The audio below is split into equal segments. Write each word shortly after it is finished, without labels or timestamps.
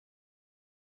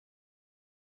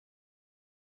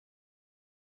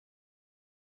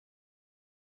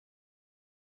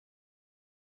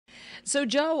So,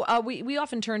 Joe, we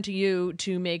often turn to you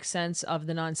to make sense of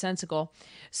the nonsensical.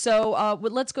 So,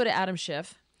 let's go to Adam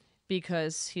Schiff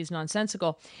because he's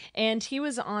nonsensical. And he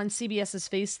was on CBS's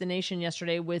Face the Nation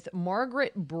yesterday with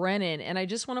Margaret Brennan. And I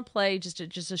just want to play just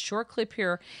a short clip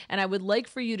here. And I would like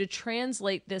for you to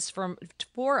translate this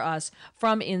for us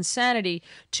from insanity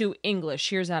to English.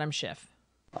 Here's Adam Schiff.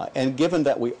 And given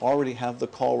that we already have the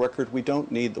call record, we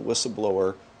don't need the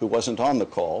whistleblower who wasn't on the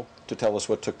call to tell us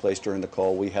what took place during the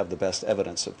call. We have the best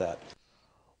evidence of that.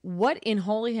 What in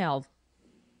holy hell?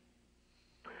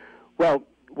 Well,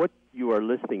 what you are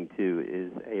listening to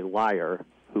is a liar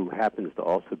who happens to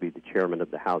also be the chairman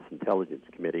of the House Intelligence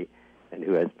Committee and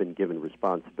who has been given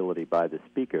responsibility by the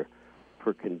Speaker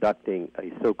for conducting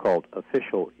a so-called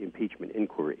official impeachment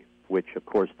inquiry, which, of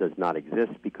course, does not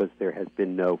exist because there has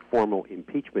been no formal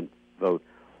impeachment vote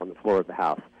on the floor of the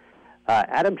House.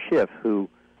 Adam Schiff, who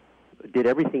did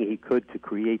everything he could to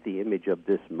create the image of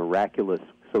this miraculous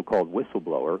so-called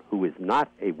whistleblower, who is not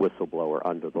a whistleblower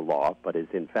under the law, but is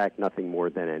in fact nothing more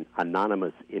than an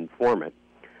anonymous informant.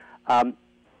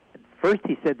 First,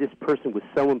 he said this person was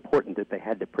so important that they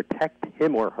had to protect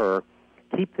him or her,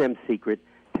 keep them secret,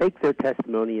 take their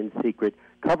testimony in secret,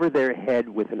 cover their head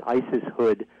with an ISIS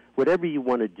hood, whatever you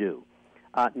want to do.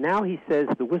 Now he says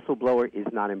the whistleblower is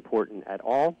not important at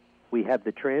all. We have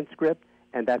the transcript,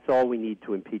 and that's all we need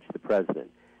to impeach the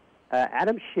president.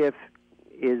 Adam Schiff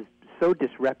is so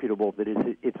disreputable that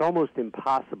it's almost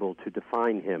impossible to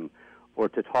define him or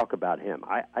to talk about him.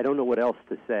 I don't know what else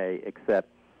to say except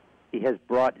he has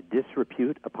brought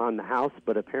disrepute upon the House,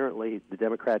 but apparently the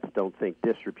Democrats don't think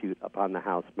disrepute upon the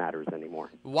House matters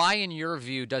anymore. Why, in your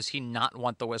view, does he not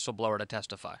want the whistleblower to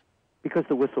testify? Because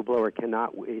the whistleblower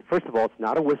cannot, first of all, it's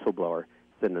not a whistleblower,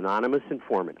 it's an anonymous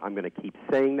informant. I'm going to keep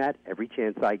saying that every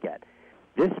chance I get.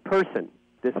 This person,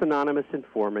 this anonymous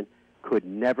informant, could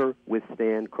never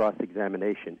withstand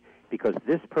cross-examination because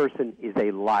this person is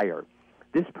a liar.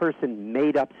 This person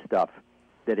made up stuff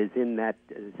that is in that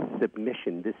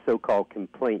submission, this so-called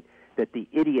complaint, that the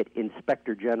idiot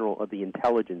Inspector General of the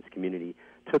intelligence community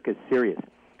took as serious.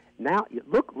 Now,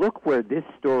 look where this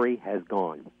story has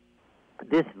gone.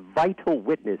 This vital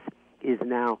witness is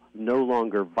now no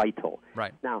longer vital.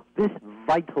 Right. Now, this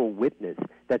vital witness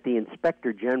that the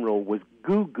Inspector General was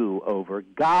goo-goo over,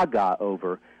 gaga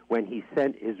over, when he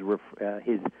sent his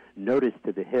notice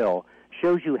to the Hill,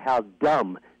 shows you how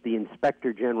dumb the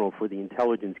Inspector General for the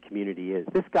intelligence community is.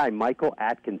 This guy, Michael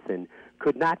Atkinson,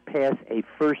 could not pass a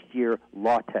first-year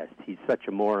law test. He's such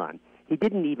a moron. He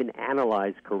didn't even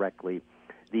analyze correctly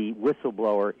the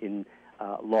whistleblower in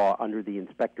law under the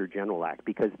Inspector General Act,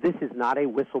 because this is not a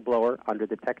whistleblower under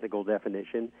the technical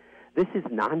definition. This is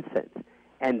nonsense.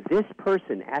 And this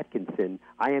person, Atkinson,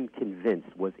 I am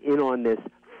convinced, was in on this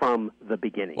from the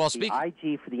beginning. Well, the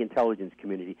IG for the intelligence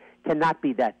community cannot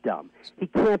be that dumb. He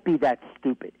can't be that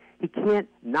stupid. He can't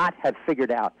not have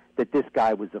figured out that this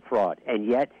guy was a fraud, and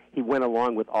yet he went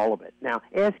along with all of it. Now,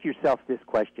 ask yourself this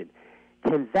question.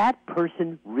 Can that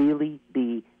person really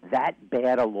be that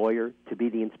bad a lawyer to be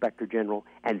the Inspector General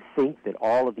and think that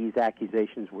all of these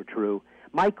accusations were true?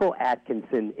 Michael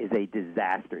Atkinson is a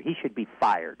disaster. He should be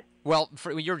fired. Well,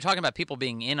 you were talking about people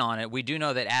being in on it. We do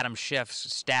know that Adam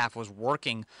Schiff's staff was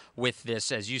working with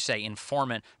this, as you say,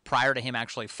 informant prior to him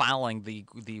actually filing the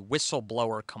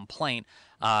whistleblower complaint.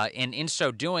 And in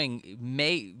so doing,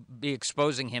 may be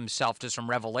exposing himself to some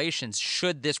revelations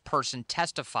should this person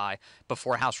testify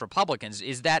before House Republicans.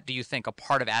 Is that, do you think, a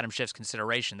part of Adam Schiff's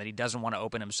consideration, that he doesn't want to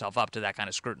open himself up to that kind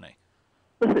of scrutiny?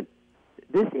 Listen,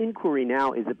 this inquiry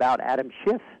now is about Adam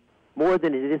Schiff more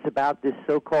than it is about this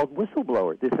so-called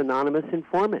whistleblower, this anonymous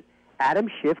informant. Adam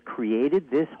Schiff created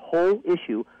this whole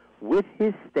issue with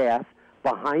his staff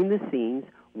behind the scenes,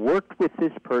 worked with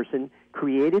this person,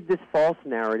 created this false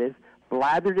narrative,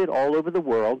 blathered it all over the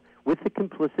world with the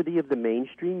complicity of the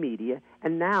mainstream media,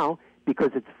 and now, because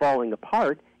it's falling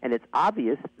apart and it's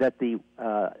obvious that the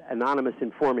anonymous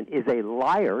informant is a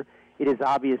liar, it is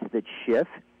obvious that Schiff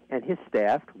and his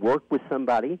staff worked with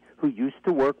somebody who used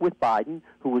to work with Biden,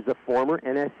 who was a former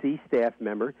NSC staff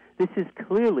member. This is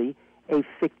clearly a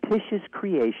fictitious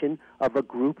creation of a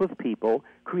group of people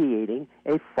creating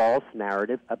a false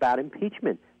narrative about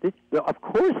impeachment. Of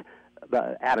course,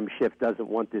 Adam Schiff doesn't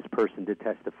want this person to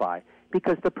testify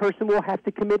because the person will have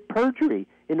to commit perjury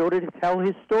in order to tell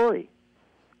his story.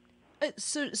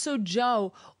 So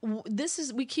Joe,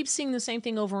 we keep seeing the same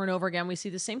thing over and over again. We see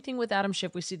the same thing with Adam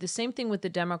Schiff. We see the same thing with the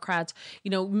Democrats,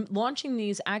 launching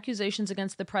these accusations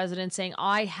against the president saying,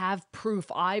 I have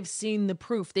proof. I've seen the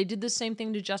proof. They did the same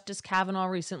thing to Justice Kavanaugh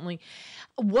recently.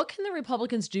 What can the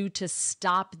Republicans do to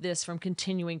stop this from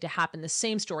continuing to happen? The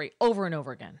same story over and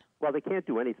over again. Well, they can't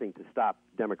do anything to stop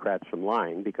Democrats from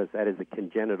lying because that is a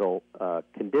congenital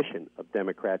condition of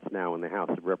Democrats now in the House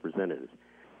of Representatives.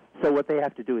 So what they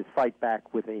have to do is fight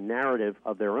back with a narrative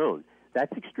of their own.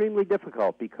 That's extremely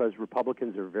difficult because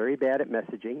Republicans are very bad at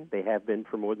messaging. They have been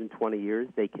for more than 20 years.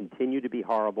 They continue to be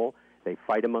horrible. They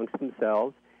fight amongst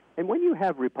themselves. And when you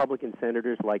have Republican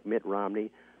senators like Mitt Romney,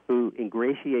 who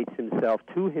ingratiates himself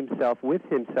to himself, with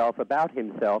himself, about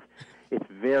himself, it's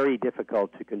very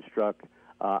difficult to construct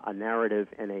a narrative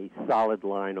and a solid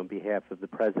line on behalf of the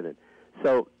president.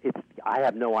 So I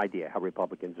have no idea how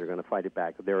Republicans are going to fight it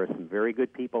back. There are some very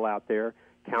good people out there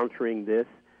countering this.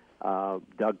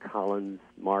 Doug Collins,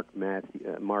 Mark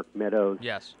Meadows,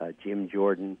 yes. Jim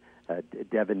Jordan,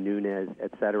 Devin Nunes,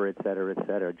 et cetera,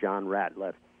 John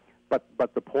Ratliff.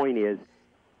 But the point is,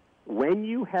 when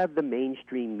you have the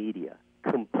mainstream media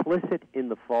complicit in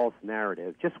the false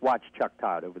narrative, just watch Chuck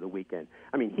Todd over the weekend.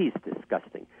 I mean, he's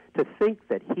disgusting. To think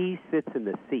that he sits in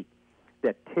the seat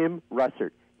that Tim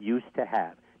Russert used to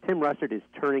have. Tim Russert is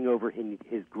turning over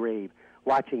his grave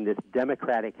watching this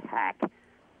Democratic hack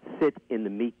sit in the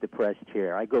Meet the Press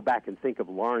chair. I go back and think of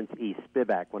Lawrence E.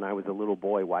 Spivak when I was a little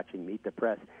boy watching Meet the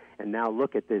Press, and now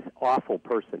look at this awful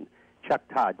person, Chuck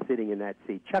Todd, sitting in that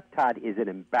seat. Chuck Todd is an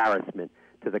embarrassment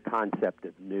to the concept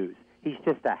of news. He's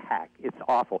just a hack. It's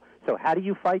awful. So how do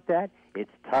you fight that? It's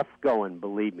tough going,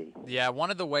 believe me. Yeah, one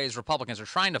of the ways Republicans are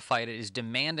trying to fight it is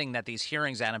demanding that these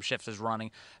hearings Adam Schiff is running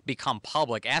become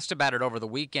public. Asked about it over the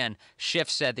weekend,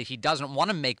 Schiff said that he doesn't want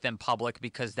to make them public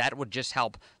because that would just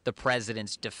help the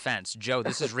president's defense. Joe,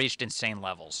 this has reached insane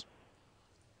levels.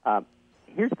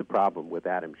 Here's the problem with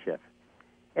Adam Schiff.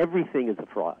 Everything is a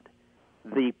fraud.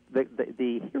 The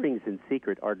hearings in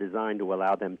secret are designed to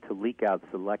allow them to leak out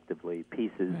selectively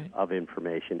pieces of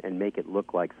information and make it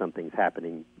look like something's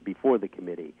happening before the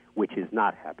committee, which is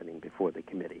not happening before the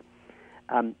committee.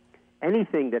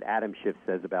 Anything that Adam Schiff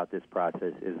says about this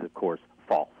process is, of course,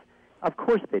 false. Of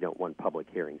course they don't want public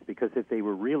hearings, because if they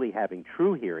were really having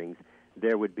true hearings,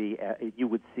 there would be you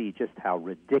would see just how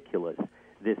ridiculous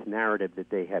this narrative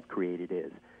that they have created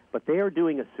is. But they are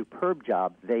doing a superb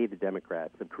job, the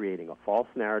Democrats, of creating a false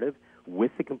narrative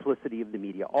with the complicity of the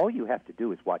media. All you have to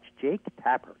do is watch Jake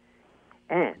Tapper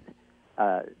and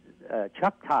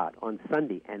Chuck Todd on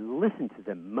Sunday and listen to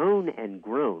them moan and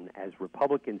groan as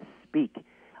Republicans speak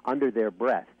under their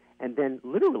breath, and then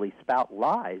literally spout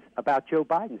lies about Joe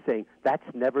Biden, saying that's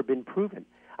never been proven.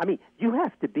 I mean, you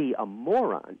have to be a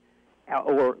moron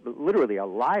or literally a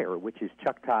liar, which is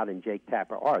Chuck Todd and Jake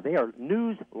Tapper are. They are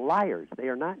news liars. They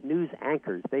are not news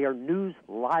anchors. They are news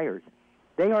liars.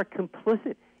 They are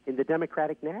complicit in the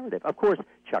Democratic narrative. Of course,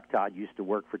 Chuck Todd used to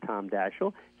work for Tom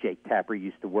Daschle. Jake Tapper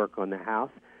used to work on the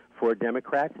House for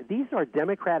Democrats. These are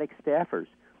Democratic staffers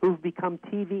who've become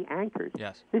TV anchors.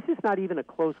 Yes. This is not even a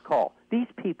close call. These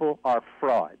people are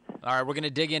frauds. All right, we're going to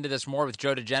dig into this more with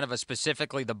Joe diGenova,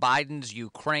 specifically the Bidens,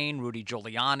 Ukraine, Rudy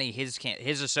Giuliani,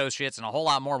 his associates, and a whole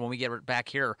lot more when we get back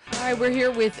here. All right, we're here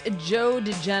with Joe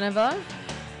diGenova,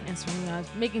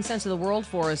 making sense of the world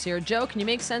for us here. Joe, can you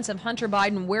make sense of Hunter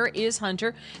Biden? Where is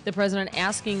Hunter? The president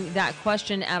asking that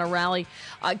question at a rally,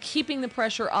 keeping the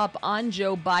pressure up on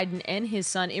Joe Biden and his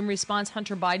son. In response,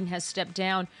 Hunter Biden has stepped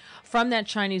down from that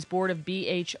Chinese board of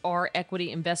BHR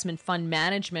Equity Investment Fund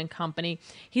Management Company.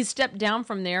 He's stepped down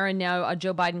from there, and now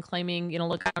Joe Biden claiming,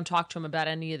 look, I don't talk to him about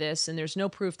any of this, and there's no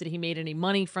proof that he made any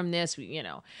money from this.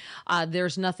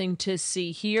 There's nothing to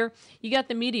see here. You got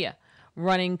the media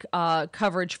running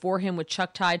coverage for him with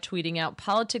Chuck Todd tweeting out,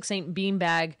 politics ain't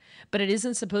beanbag, but it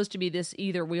isn't supposed to be this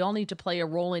either. We all need to play a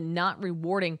role in not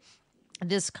rewarding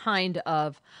this kind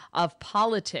of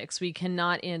politics. We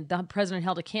cannot, the president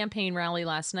held a campaign rally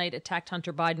last night, attacked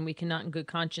Hunter Biden. We cannot in good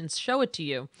conscience show it to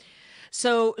you.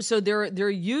 So they're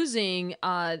using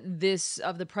this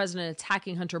of the president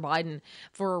attacking Hunter Biden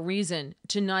for a reason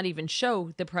to not even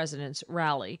show the president's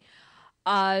rally.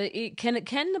 Can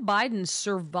the Bidens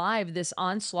survive this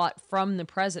onslaught from the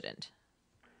president?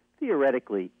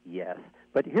 Theoretically, yes.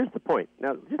 But here's the point.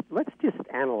 Now, let's just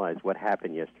analyze what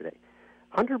happened yesterday.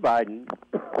 Hunter Biden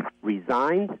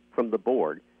resigned from the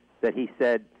board that he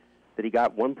said that he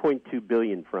got $1.2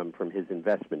 billion from his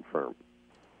investment firm.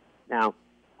 Now,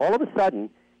 all of a sudden,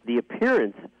 the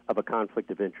appearance of a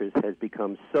conflict of interest has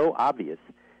become so obvious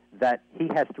that he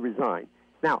has to resign.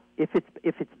 Now, if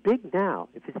it's big now,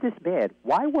 if it's this bad,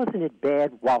 why wasn't it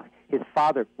bad while his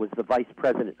father was the vice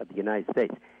president of the United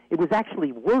States? It was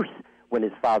actually worse when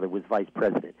his father was vice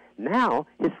president. Now,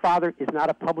 his father is not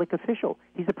a public official.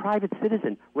 He's a private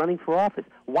citizen running for office.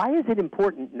 Why is it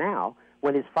important now,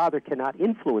 when his father cannot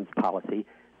influence policy,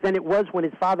 than it was when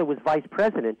his father was vice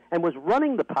president and was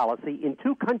running the policy in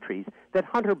 2 countries that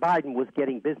Hunter Biden was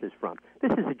getting business from.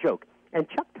 This is a joke. And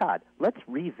Chuck Todd, let's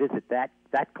revisit that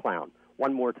clown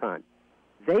one more time.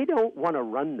 They don't want to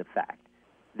run the fact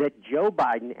that Joe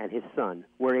Biden and his son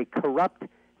were a corrupt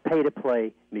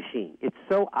pay-to-play machine. It's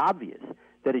so obvious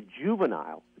that a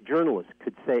juvenile journalist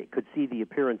could see the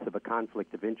appearance of a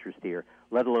conflict of interest here,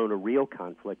 let alone a real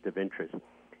conflict of interest.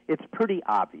 It's pretty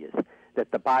obvious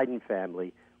that the Biden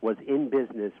family was in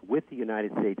business with the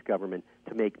United States government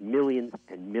to make millions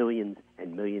and millions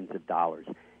and millions of dollars.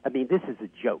 I mean, this is a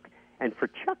joke. And for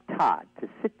Chuck Todd to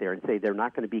sit there and say they're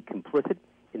not going to be complicit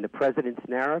in the president's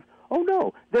narrative, oh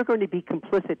no, they're going to be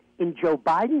complicit in Joe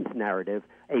Biden's narrative,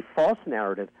 a false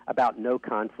narrative about no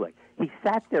conflict. He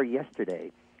sat there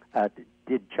yesterday,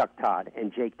 did Chuck Todd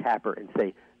and Jake Tapper, and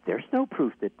say, there's no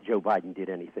proof that Joe Biden did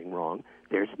anything wrong.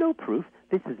 There's no proof.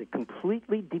 This is a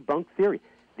completely debunked theory.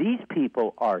 These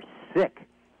people are sick.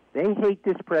 They hate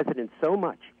this president so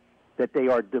much that they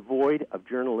are devoid of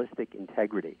journalistic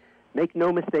integrity. Make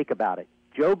no mistake about it.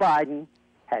 Joe Biden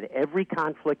had every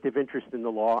conflict of interest in the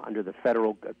law under the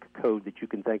federal code that you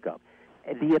can think of.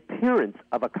 The appearance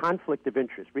of a conflict of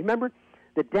interest. Remember,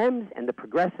 the Dems and the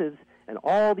progressives and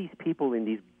all these people in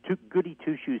these goody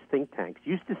two-shoes think tanks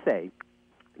used to say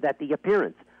that the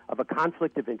appearance of a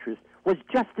conflict of interest was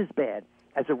just as bad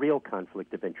as a real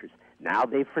conflict of interest. Now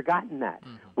they've forgotten that.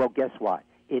 Mm-hmm. Well, guess what?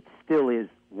 It still is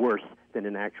worse than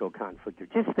an actual conflict.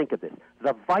 Just think of this.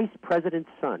 The vice president's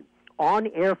son on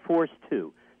Air Force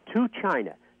Two to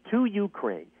China, to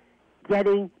Ukraine,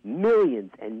 getting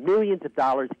millions and millions of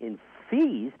dollars in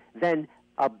fees, then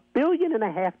 $1.5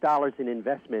 billion in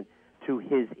investment to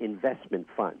his investment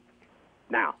fund.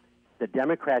 Now, the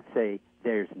Democrats say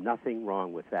there's nothing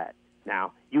wrong with that.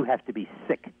 Now, you have to be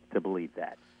sick to believe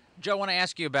that. Joe, I want to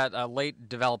ask you about late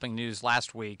developing news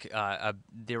last week.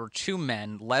 There were 2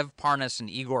 men, Lev Parnas and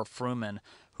Igor Fruman,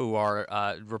 who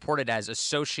are reported as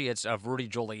associates of Rudy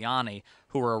Giuliani,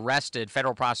 who were arrested,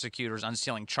 federal prosecutors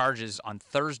unsealing charges on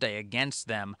Thursday against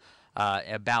them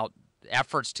about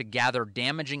efforts to gather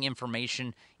damaging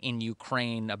information in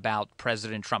Ukraine about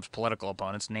President Trump's political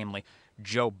opponents, namely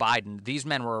Joe Biden. These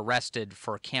men were arrested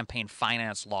for campaign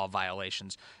finance law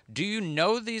violations. Do you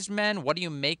know these men? What do you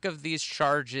make of these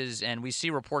charges? And we see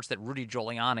reports that Rudy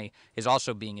Giuliani is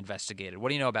also being investigated. What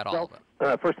do you know about all of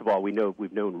it? First of all, we've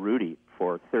known Rudy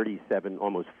for 37,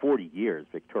 almost 40 years.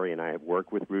 Victoria and I have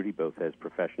worked with Rudy both as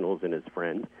professionals and as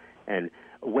friends. And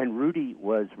when Rudy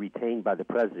was retained by the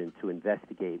president to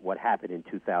investigate what happened in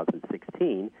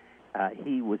 2016,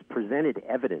 he was presented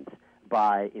evidence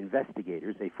by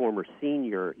investigators, a former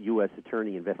senior U.S.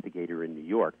 attorney investigator in New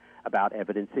York, about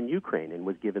evidence in Ukraine, and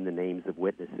was given the names of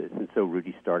witnesses. And so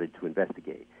Rudy started to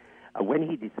investigate. When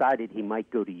he decided he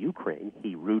might go to Ukraine,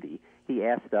 Rudy, he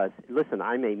asked us, listen,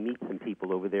 I may meet some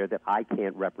people over there that I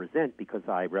can't represent because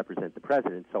I represent the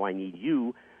president, so I need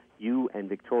you and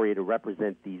Victoria to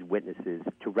represent these witnesses,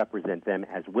 to represent them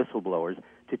as whistleblowers,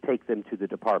 to take them to the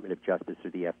Department of Justice or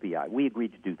the FBI. We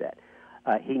agreed to do that.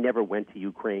 He never went to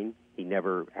Ukraine. He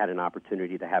never had an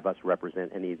opportunity to have us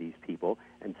represent any of these people,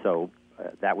 and so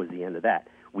that was the end of that.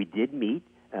 We did meet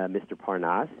Mr.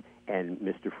 Parnas and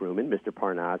Mr. Fruman. Mr.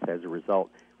 Parnas, as a result,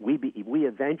 we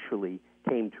eventually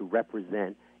came to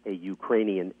represent a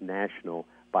Ukrainian national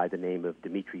by the name of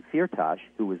Dmitry Firtash,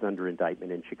 who was under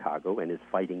indictment in Chicago and is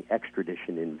fighting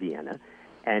extradition in Vienna.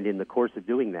 And in the course of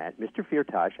doing that, Mr.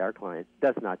 Firtash, our client,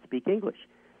 does not speak English.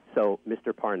 So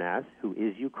Mr. Parnas, who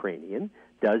is Ukrainian,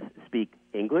 does speak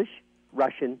English,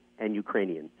 Russian, and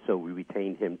Ukrainian. So we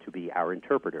retained him to be our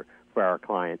interpreter for our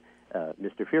client,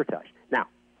 Mr. Firtash. Now,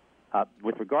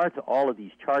 with regard to all of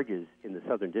these charges in the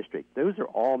Southern District, those are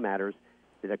all matters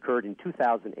that occurred in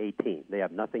 2018. They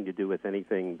have nothing to do with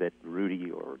anything that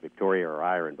Rudy or Victoria or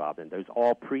I are involved in. Those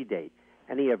all predate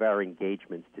any of our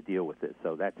engagements to deal with this.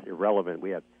 So that's irrelevant.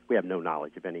 We have no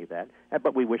knowledge of any of that,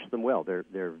 but we wish them well.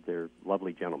 They're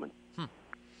lovely gentlemen.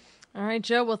 All right,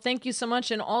 Joe. Well, thank you so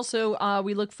much. And also,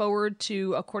 we look forward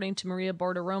to, according to Maria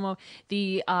Bartiromo,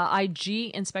 the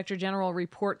IG Inspector General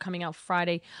report coming out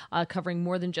Friday, covering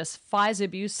more than just FISA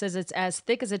abuse. Says it's as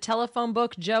thick as a telephone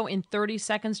book. Joe, in 30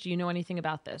 seconds, do you know anything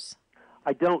about this?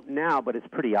 I don't now, but it's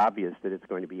pretty obvious that it's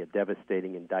going to be a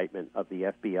devastating indictment of the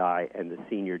FBI and the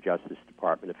senior Justice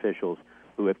Department officials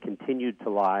who have continued to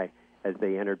lie as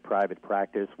they entered private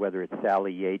practice, whether it's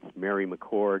Sally Yates, Mary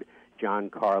McCord,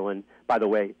 John Carlin. By the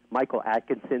way, Michael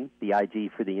Atkinson, the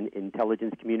IG for the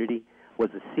intelligence community, was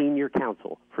a senior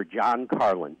counsel for John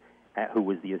Carlin, who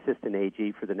was the assistant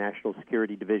AG for the National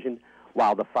Security Division,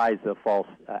 while the FISA false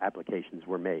applications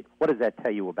were made. What does that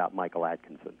tell you about Michael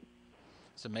Atkinson?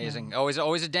 It's amazing. Always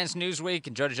a dense news week,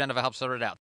 and Joe diGenova helps sort it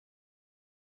out.